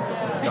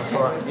 That's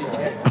right.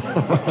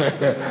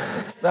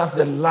 That's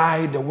the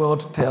lie the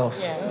world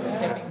tells.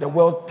 The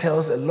world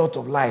tells a lot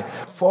of lies.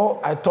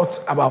 I thought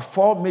about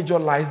 4 major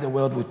lies the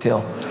world will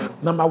tell.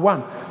 Number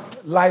 1,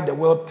 lie the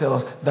world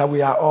tells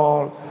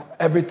that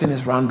everything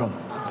is random.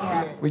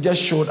 We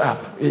just showed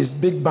up. It's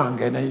Big Bang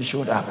and then he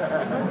showed up.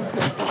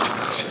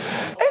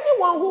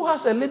 Anyone who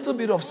has a little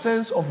bit of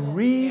sense of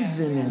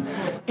reasoning,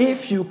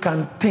 if you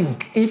can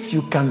think,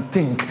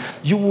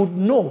 you would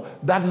know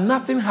that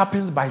nothing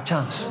happens by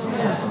chance.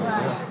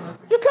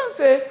 You can't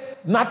say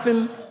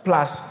nothing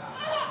plus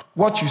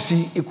what you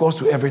see equals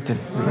to everything.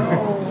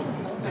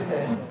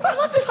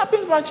 Nothing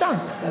happens by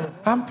chance.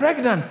 I'm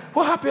pregnant.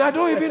 What happened? I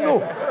don't even know.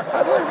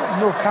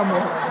 No, come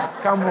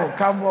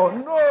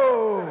on.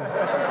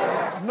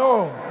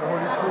 No.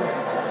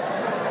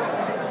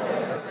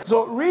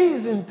 So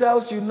reason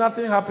tells you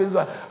nothing happens.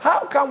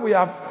 How come we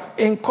have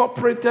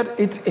incorporated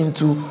it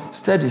into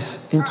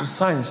studies, into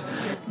science?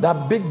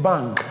 That Big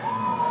Bang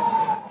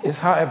is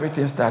how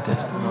everything started.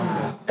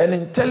 And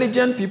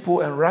intelligent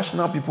people and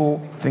rational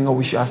people think,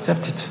 we should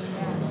accept it.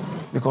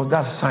 Because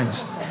that's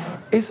science.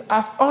 It's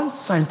as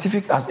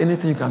unscientific as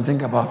anything you can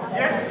think about.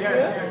 Yes.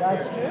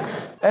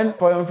 And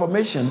for your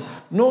information,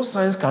 no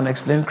science can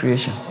explain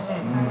creation.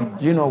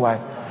 Do you know why?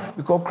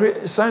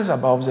 Because science is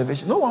about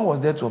observation. No one was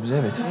there to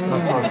observe it.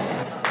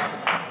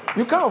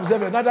 You can't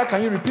observe it, neither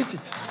can you repeat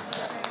it.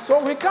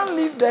 So we can't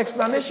leave the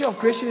explanation of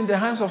creation in the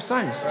hands of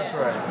science. That's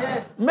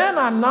right. Men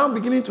are now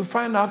beginning to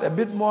find out a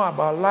bit more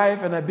about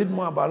life and a bit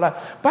more about life.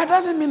 But it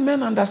doesn't mean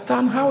men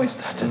understand how it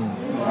started.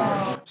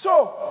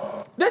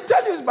 So they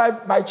tell you it's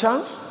by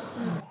chance.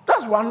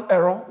 That's one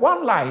error,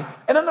 one lie.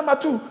 And then number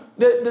 2,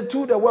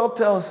 the world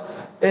tells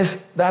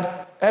is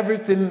that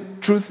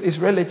truth is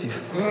relative.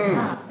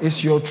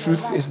 It's your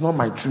truth, it's not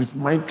my truth.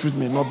 My truth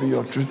may not be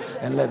your truth.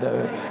 And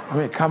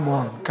come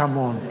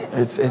on.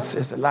 It's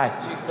a lie.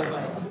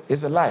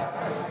 It's a lie.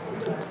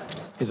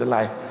 is a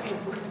lie.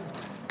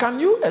 Can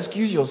you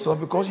excuse yourself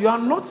because you are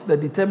not the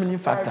determining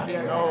factor?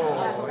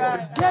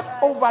 Get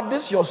over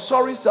this, your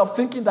sorry self,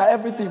 thinking that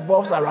everything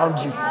revolves around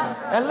you.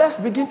 And let's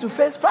begin to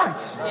face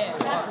facts.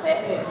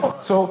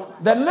 So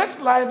the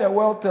next lie the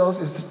world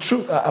tells is the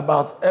truth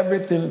about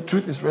everything.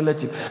 Truth is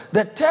relative.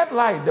 The third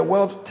lie the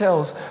world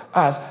tells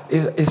us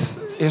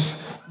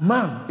is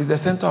man is the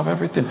center of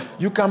everything.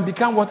 You can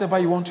become whatever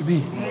you want to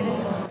be.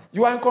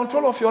 You are in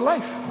control of your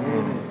life.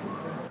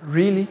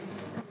 Really?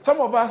 Some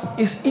of us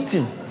is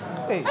eating.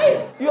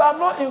 You are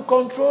not in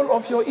control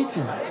of your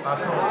eating. It's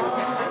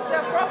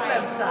a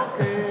problem,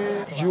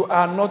 sir. You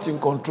are not in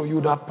control. You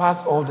would have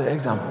passed all the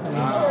exam.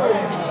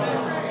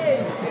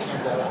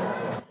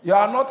 You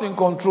are not in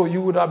control.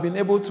 You would have been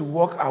able to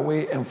walk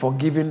away and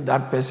forgiven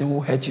that person who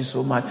hurt you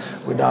so much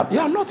without. You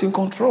are not in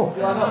control.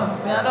 You are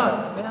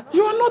not.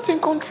 You are not in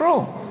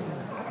control.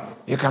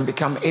 You can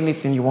become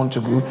anything you want to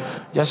do.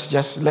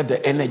 Just let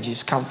the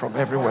energies come from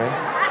everywhere.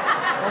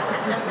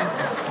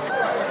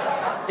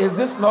 Is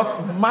this not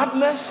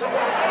madness?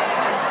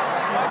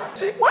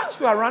 See, once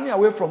you are running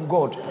away from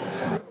God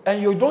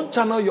and you don't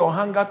channel your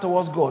hunger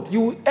towards God,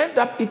 you end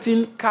up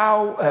eating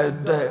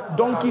the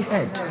donkey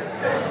head.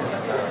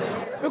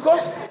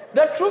 Because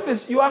the truth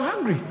is, you are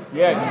hungry.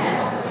 Yes.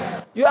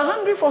 You are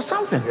hungry for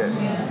something.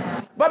 Yes.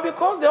 But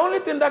because the only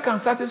thing that can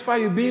satisfy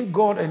you being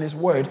God and His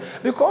Word,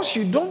 because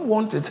you don't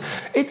want it,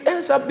 it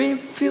ends up being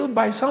filled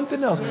by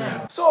something else.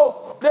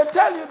 So they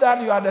tell you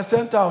that you are the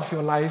center of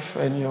your life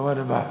and your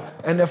whatever.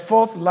 And the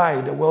fourth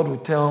lie the world will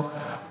tell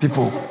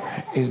people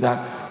is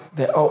that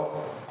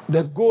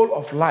the goal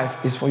of life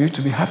is for you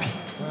to be happy.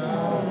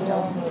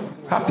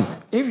 Happy.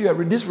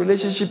 If this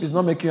relationship is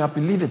not making you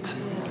happy, leave it.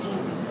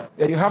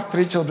 You have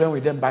 3 children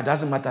with them, but it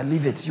doesn't matter,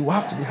 leave it. You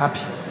have to be happy.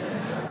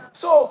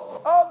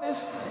 So all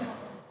this,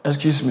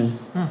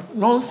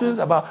 nonsense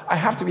about I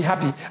have to be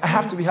happy, I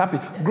have to be happy.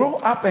 Grow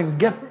up and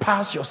get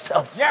past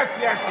yourself. Yes.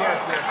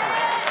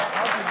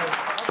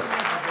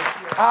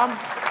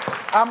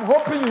 I'm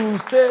hoping you will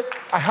say,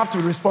 I have to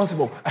be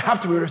responsible. I have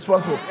to be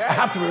responsible. I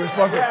have to be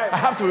responsible. I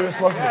have to be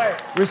responsible.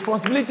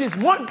 Responsibility is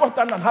more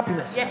important than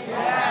happiness. Yes.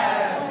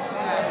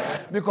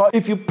 Because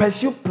if you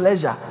pursue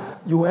pleasure,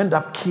 you end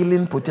up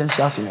killing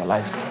potentials in your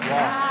life.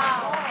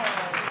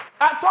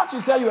 I thought you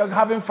said you were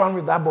having fun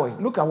with that boy.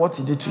 Look at what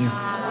he did to you.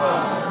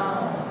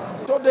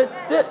 So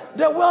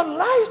the world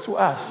lies to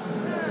us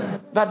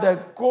that the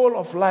goal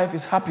of life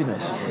is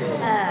happiness.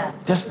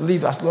 Just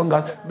live as long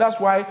as. That's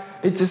why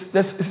it's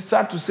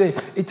sad to say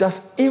it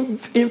has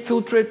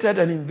infiltrated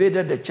and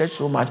invaded the church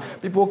so much.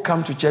 People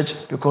come to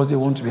church because they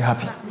want to be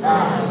happy.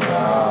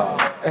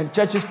 And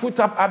churches put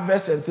up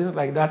adverts and things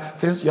like that.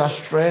 Things you are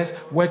stressed,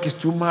 work is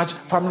too much,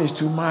 family is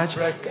too much.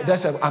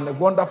 There's a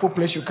wonderful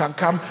place you can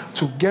come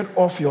to get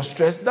off your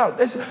stress. Now,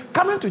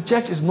 coming to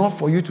church is not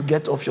for you to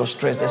get off your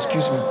stress,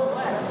 excuse me.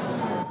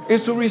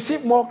 It's to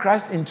receive more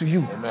Christ into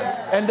you.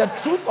 Amen. And the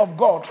truth of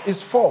God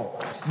is 4.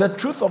 The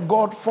truth of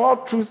God, 4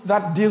 truths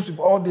that deals with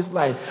all this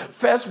life.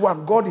 First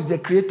one, God is the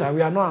creator.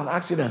 We are not an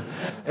accident.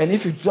 And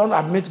if you don't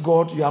admit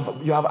God, you have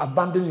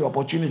abandoned your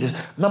opportunities.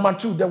 Number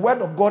 2, the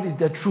word of God is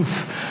the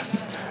truth.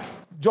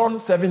 John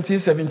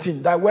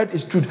 17:17. That word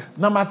is truth.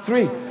 Number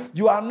 3,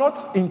 you are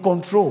not in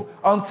control.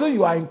 Until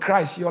you are in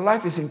Christ, your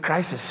life is in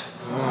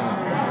crisis.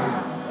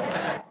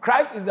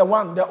 Christ is the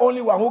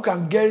only one who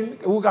can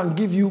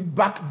give you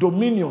back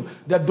dominion.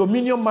 The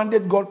dominion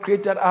mandate God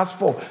created us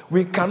for.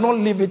 We cannot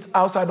live it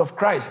outside of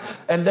Christ.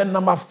 And then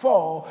number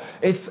 4,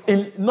 it's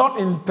not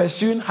in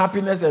pursuing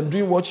happiness and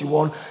doing what you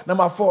want.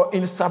 Number 4,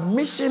 in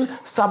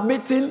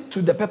submitting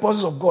to the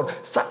purposes of God,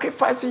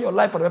 sacrificing your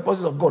life for the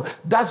purposes of God.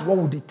 That's what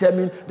will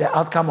determine the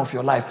outcome of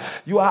your life.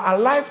 You are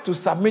alive to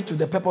submit to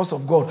the purpose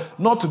of God,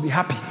 not to be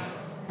happy.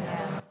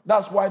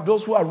 That's why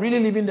those who are really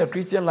living the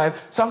Christian life,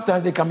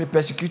 sometimes they can be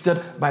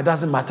persecuted, but it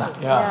doesn't matter.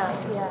 Yeah.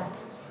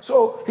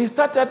 So he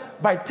started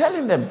by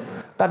telling them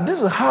that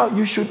this is how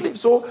you should live.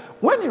 So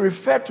when he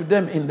referred to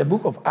them in the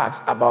book of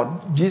Acts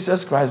about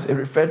Jesus Christ, he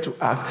referred to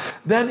Acts.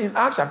 Then in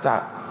Acts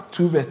chapter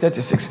 2 verse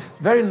 36,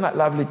 very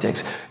lovely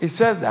text. It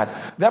says that,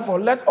 therefore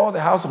let all the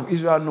house of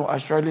Israel know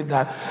assuredly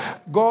that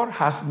God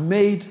has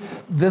made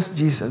this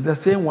Jesus, the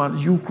same one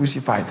you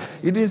crucified.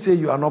 He didn't say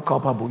you are not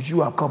culpable,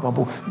 you are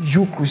culpable,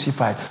 you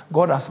crucified.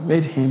 God has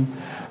made him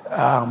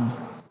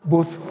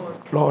both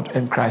Lord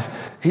and Christ.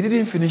 He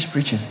didn't finish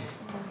preaching.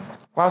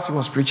 Whilst he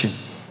was preaching,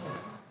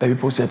 the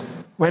people said,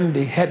 when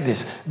they heard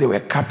this, they were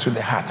cut to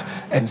the heart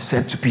and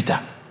said to Peter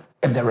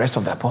and the rest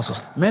of the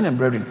apostles, men and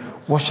brethren,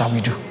 what shall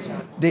we do?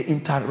 They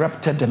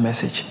interrupted the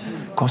message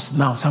because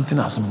now something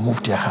has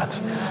moved their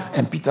hearts.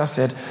 And Peter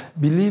said,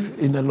 believe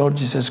in the Lord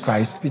Jesus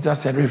Christ. Peter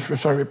said,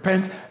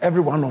 repent,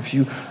 every one of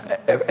you,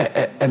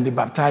 and be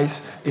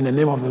baptized in the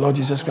name of the Lord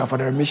Jesus Christ for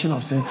the remission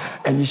of sin,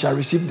 and you shall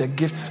receive the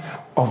gifts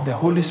of the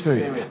Holy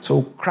Spirit.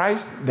 So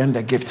Christ, then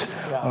the gift.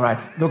 Yeah. All right,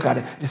 look at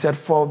it. He said,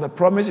 for the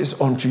promise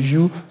is unto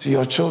you, to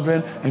your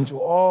children, and to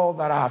all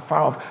that are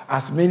far off,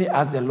 as many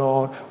as the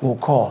Lord will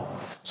call.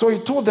 So he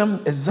told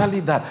them exactly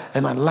that,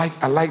 and I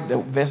like the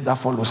verse that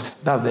follows.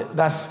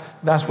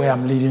 That's where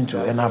I'm leading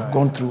to, and I've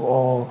gone through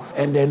all.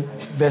 And then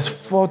verse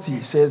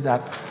 40 says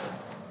that.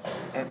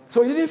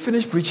 So he didn't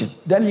finish preaching.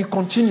 Then he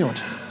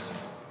continued.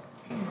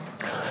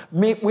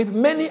 With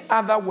many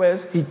other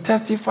words, he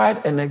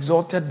testified and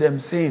exhorted them,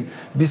 saying,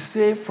 "Be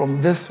saved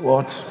from this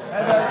what?"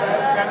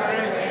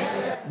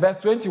 Verse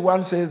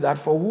 21 says that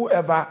for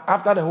whoever,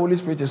 after the Holy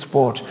Spirit is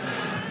poured,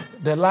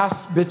 the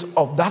last bit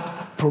of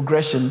that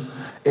progression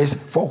is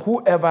for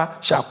whoever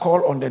shall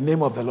call on the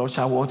name of the Lord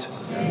shall what?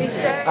 Be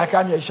saved. I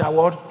can't hear you shall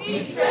what?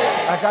 Be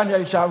saved. I can't hear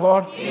you shall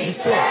what? Be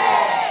saved.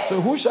 So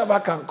whosoever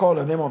can call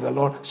the name of the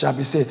Lord shall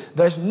be saved.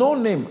 There is no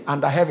name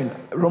under heaven,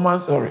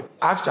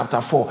 Acts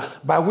chapter 4,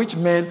 by which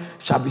men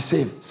shall be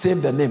saved.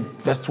 Save the name,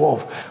 verse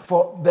 12.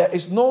 For there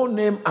is no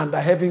name under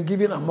heaven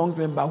given amongst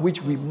men by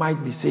which we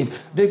might be saved.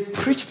 They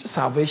preached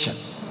salvation.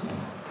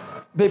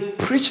 They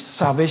preached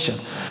salvation.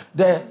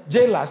 The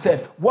jailer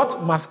said,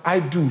 "What must I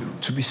do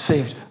to be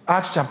saved?"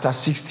 Acts chapter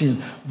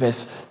 16,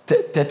 verse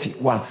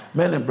 31.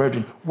 Men and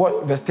brethren,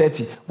 verse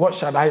 30,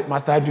 what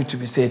must I do to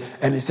be saved?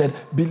 And he said,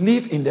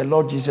 "Believe in the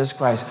Lord Jesus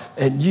Christ,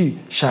 and ye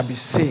shall be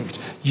saved."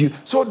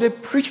 So they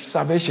preached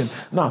salvation.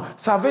 Now,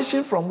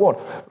 salvation from what?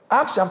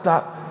 Acts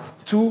chapter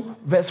 2,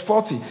 verse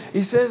 40.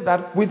 It says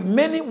that with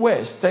many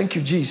words, thank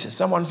you, Jesus.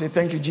 Someone say,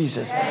 "Thank you,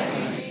 Jesus." Thank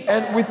you, Jesus.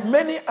 And with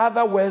many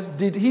other words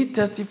did he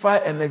testify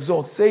and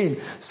exhort, saying,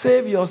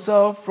 "Save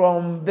yourself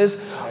from this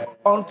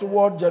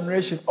untoward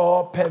generation,"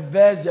 or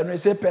perverse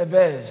generation. Say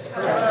perverse.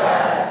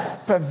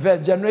 Perverse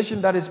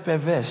generation that is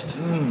perverse.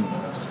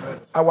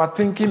 Our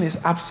thinking is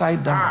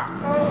upside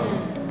down.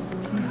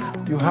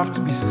 You have to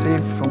be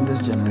saved from this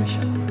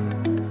generation.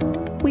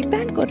 We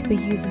thank God for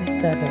using His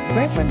servant,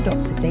 Reverend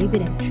Dr.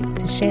 David Entry,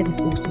 to share this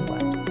awesome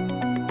word.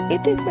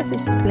 If this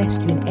message has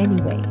blessed you in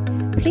any way,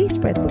 please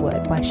spread the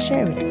word by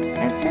sharing it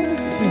and send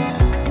us an email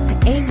to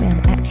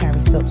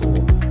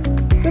amen@caris.org.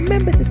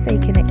 Remember to stay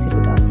connected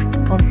with us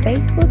on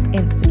Facebook,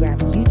 Instagram,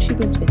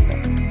 YouTube, and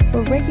Twitter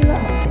for regular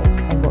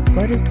updates on what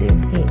God is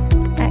doing here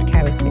at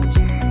Caris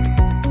Ministries.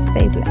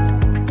 Stay blessed.